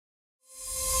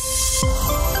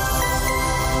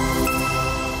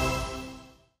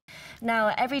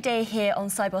Now, every day here on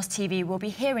Sibos TV, we'll be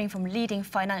hearing from leading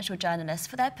financial journalists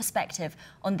for their perspective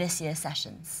on this year's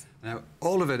sessions. Now,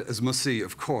 all of it is must-see,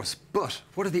 of course, but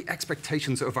what are the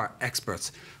expectations of our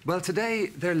experts? Well,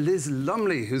 today, they're Liz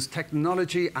Lumley, who's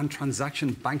Technology and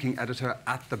Transaction Banking Editor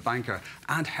at The Banker,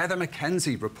 and Heather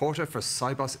McKenzie, reporter for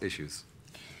Sibos Issues.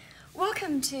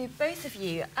 Welcome to both of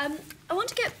you. I want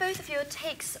to get both of your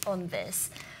takes on this.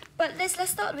 But Liz, let's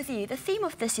start with you. The theme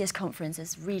of this year's conference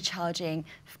is recharging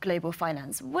global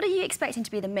finance. What are you expecting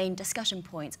to be the main discussion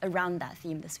points around that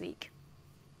theme this week?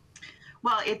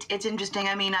 Well, it's interesting.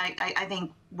 I mean, I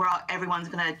think everyone's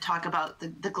going to talk about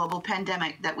the global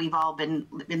pandemic that we've all been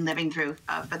living through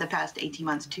for the past 18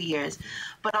 months, 2 years.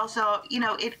 But also, you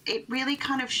know, it really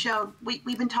kind of showed,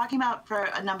 we've been talking about for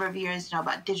a number of years, you know,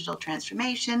 about digital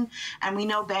transformation, and we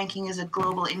know banking is a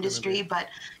global industry, but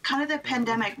kind of the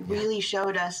pandemic really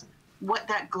showed us what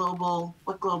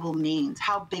global means,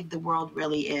 how big the world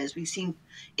really is. We've seen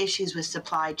issues with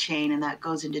supply chain, and that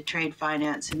goes into trade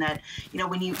finance, and that, you know,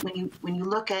 when you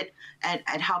look at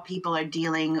how people are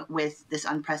dealing with this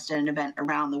unprecedented event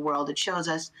around the world, it shows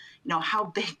us, you know, how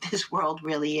big this world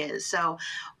really is. So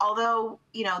although,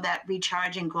 you know, that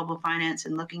recharging global finance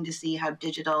and looking to see how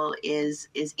digital is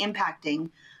impacting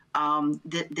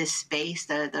this space,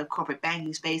 the corporate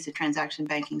banking space, the transaction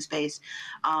banking space,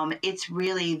 it's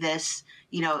really this,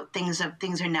 you know, things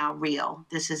are now real.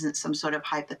 This isn't some sort of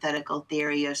hypothetical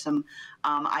theory or some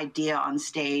idea on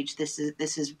stage.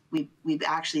 We've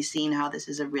actually seen how this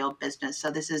is a real business.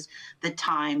 So this is the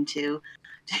time to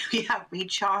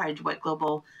recharge what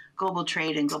global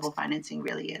trade and global financing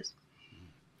really is.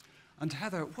 And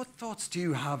Heather, what thoughts do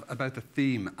you have about the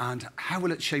theme, and how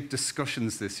will it shape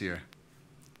discussions this year?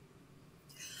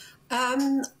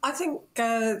 I think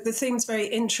the theme's very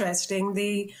interesting.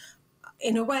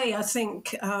 In a way, I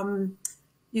think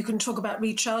you can talk about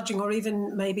recharging or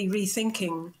even maybe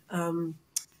rethinking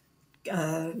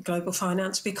global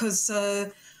finance, because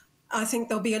I think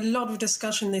there'll be a lot of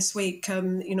discussion this week.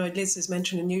 You know, Liz has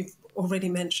mentioned, and you've already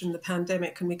mentioned, the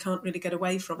pandemic, and we can't really get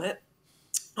away from it,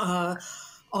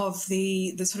 of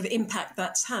the sort of impact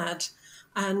that's had.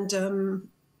 And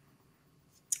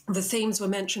the themes were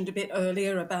mentioned a bit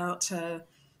earlier about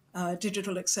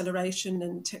digital acceleration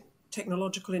and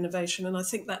technological innovation, and I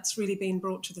think that's really been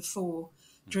brought to the fore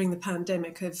during the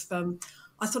pandemic. I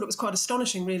thought it was quite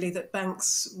astonishing, really, that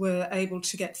banks were able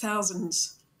to get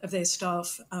thousands of their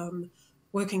staff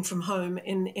working from home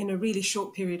in a really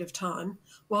short period of time,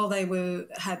 while they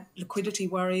had liquidity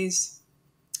worries,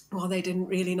 while they didn't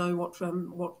really know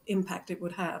what impact it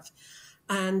would have,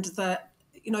 and that,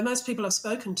 you know, most people I've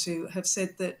spoken to have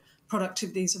said that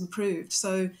productivity has improved.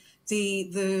 So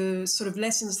the sort of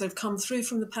lessons that have come through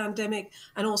from the pandemic,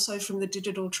 and also from the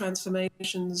digital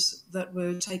transformations that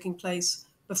were taking place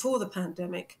before the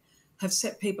pandemic, have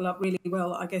set people up really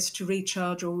well, I guess, to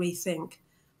recharge or rethink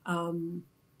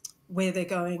where they're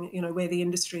going, you know, where the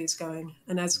industry is going.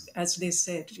 And as Liz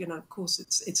said, you know, of course,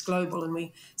 it's global, and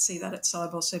we see that at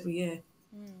Sibos every year.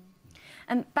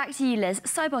 And back to you, Liz.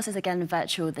 Sibos is again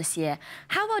virtual this year.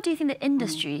 How well do you think the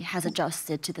industry has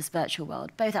adjusted to this virtual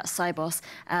world, both at Sibos,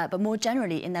 but more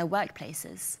generally in their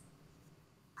workplaces?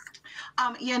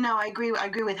 Yeah, no, I agree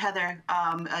with Heather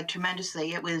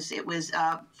tremendously. It was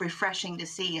refreshing to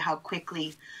see how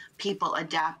quickly people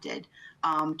adapted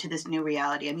to this new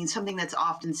reality. I mean, something that's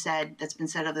often said, that's been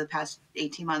said over the past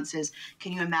 18 months is,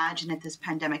 can you imagine if this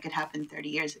pandemic had happened 30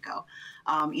 years ago?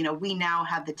 You know, we now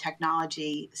have the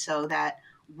technology so that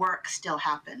work still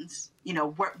happens. You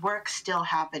know, work still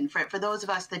happened. For those of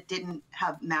us that didn't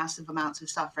have massive amounts of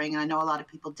suffering, and I know a lot of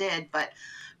people did, but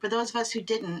for those of us who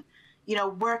didn't, you know,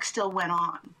 work still went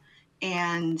on.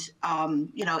 And,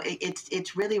 you know,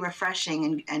 it's really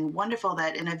refreshing and wonderful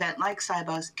that an event like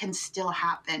Sibos can still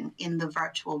happen in the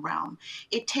virtual realm.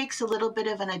 It takes a little bit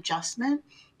of an adjustment.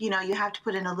 You know, you have to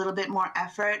put in a little bit more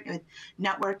effort with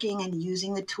networking and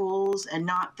using the tools, and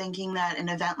not thinking that an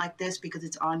event like this, because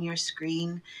it's on your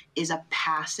screen, is a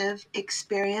passive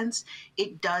experience.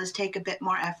 It does take a bit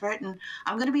more effort. And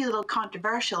I'm going to be a little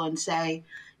controversial and say,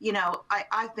 you know,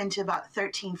 I've been to about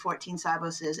 13, 14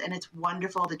 Siboses, and it's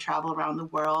wonderful to travel around the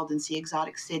world and see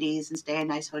exotic cities and stay in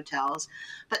nice hotels.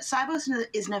 But Sibos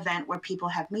is an event where people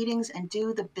have meetings and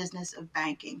do the business of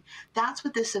banking. That's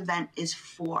what this event is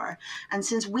for. And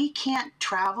since we can't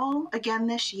travel again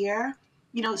this year,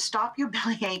 you know, stop your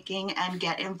belly aching and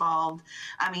get involved.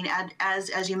 I mean,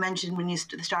 as you mentioned when you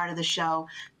started the show,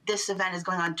 this event is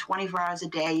going on 24 hours a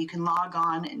day. You can log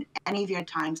on in any of your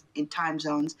time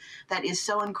zones. That is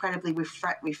so incredibly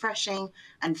refreshing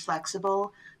and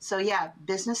flexible. So yeah,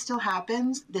 business still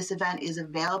happens. This event is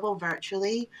available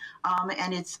virtually,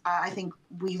 and it's. I think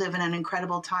we live in an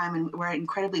incredible time, and we're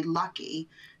incredibly lucky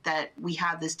that we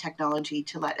have this technology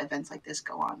to let events like this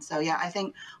go on. So yeah, I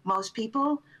think most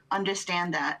people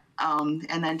understand that,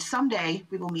 and then someday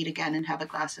we will meet again and have a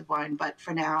glass of wine. But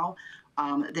for now,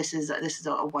 this is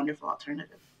a wonderful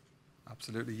alternative.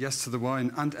 Absolutely, yes to the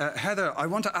wine. And Heather, I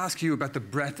want to ask you about the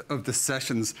breadth of the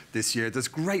sessions this year. There's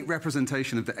great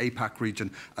representation of the APAC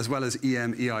region as well as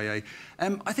EMEIA.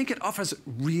 I think it offers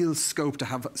real scope to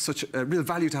have such real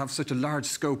value to have such a large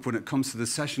scope when it comes to the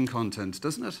session content,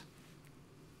 doesn't it?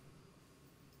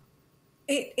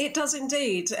 It does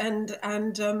indeed, and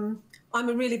I'm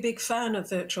a really big fan of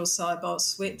virtual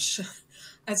Sibos, which,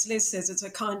 as Liz says, it's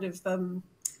a kind of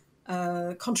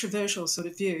controversial sort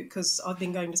of view, because I've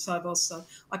been going to Sibos, so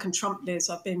I can trump Liz.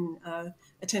 I've been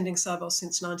attending Sibos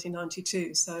since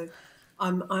 1992, so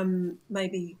I'm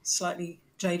maybe slightly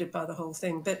jaded by the whole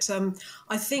thing. But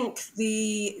I think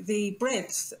the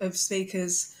breadth of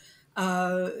speakers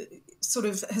sort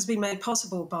of has been made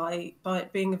possible by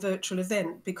it being a virtual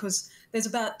event, because there's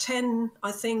about 10,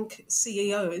 I think,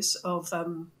 CEOs of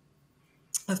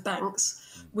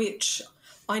banks, which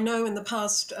I know in the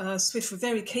past SWIFT were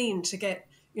very keen to get,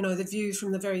 the view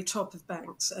from the very top of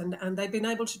banks, and they've been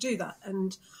able to do that.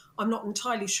 And I'm not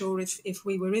entirely sure if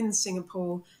we were in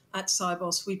Singapore at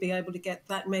Sibos, we'd be able to get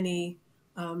that many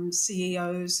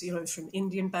CEOs, from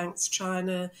Indian banks,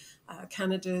 China,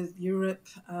 Canada, Europe.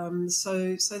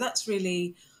 So that's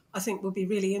really, I think, will be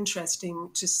really interesting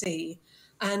to see.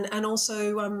 And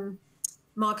also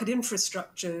market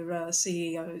infrastructure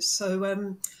CEOs.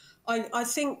 So I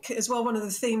think as well, one of the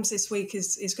themes this week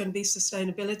is going to be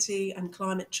sustainability and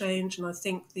climate change. And I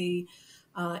think the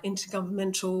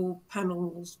Intergovernmental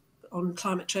Panel on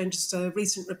Climate Change's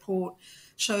recent report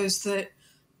shows that,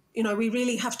 we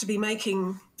really have to be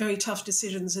making very tough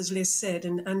decisions, as Liz said,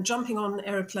 and jumping on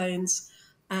aeroplanes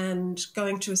and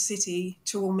going to a city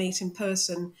to all meet in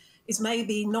person is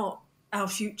maybe not our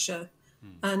future.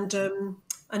 And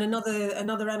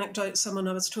another anecdote, someone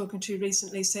I was talking to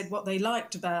recently said what they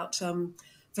liked about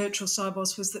virtual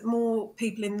Sibos was that more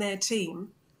people in their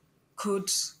team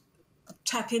could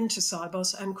tap into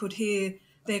Sibos and could hear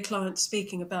their clients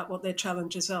speaking about what their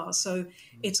challenges are. So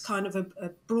it's kind of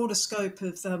a broader scope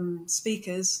of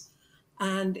speakers,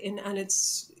 and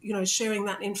it's sharing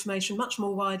that information much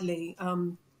more widely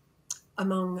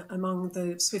among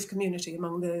the SWIFT community,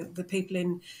 among the people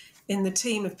in the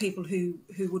team of people who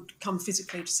would come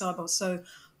physically to Sibos. So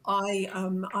I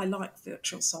like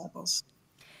virtual Sibos.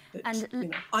 But,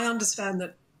 and I understand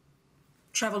that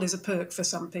travel is a perk for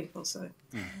some people, so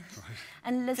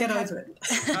and Liz get over it.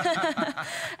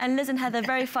 And Liz and Heather,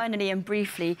 very finally and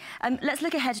briefly, let's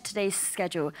look ahead to today's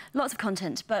schedule. Lots of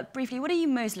content, but briefly, what are you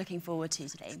most looking forward to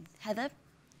today? Heather?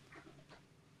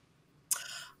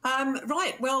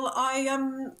 Right. Well,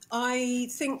 I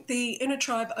think the Inner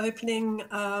Tribe opening,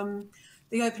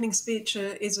 the opening speech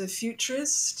is a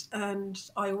futurist, and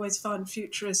I always find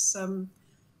futurists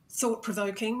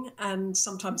thought-provoking and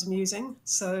sometimes amusing.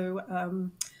 So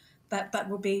that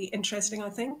will be interesting, I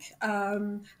think.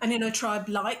 And Inner Tribe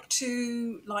like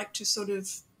to sort of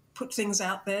put things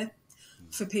out there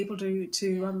for people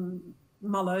to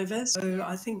mull over. So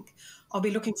I think I'll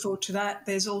be looking forward to that.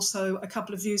 There's also a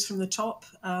couple of views from the top,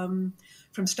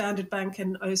 from Standard Bank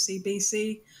and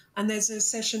OCBC. And there's a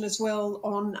session as well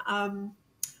on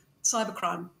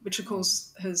cybercrime, which of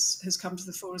course has come to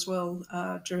the fore as well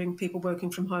during people working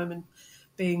from home and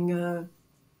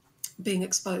being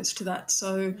exposed to that.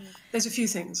 So there's a few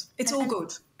things. It's all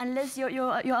good. And Liz,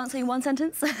 you're answering one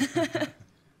sentence?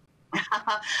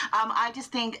 I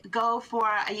just think go for,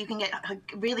 you can get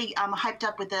really hyped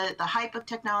up with the hype of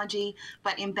technology,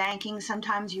 but in banking,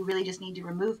 sometimes you really just need to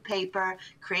remove paper,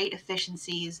 create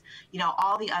efficiencies,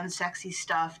 all the unsexy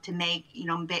stuff to make,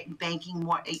 banking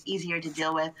more easier to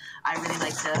deal with. I really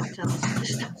like to listen to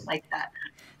stuff like that.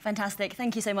 Fantastic.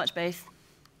 Thank you so much, both.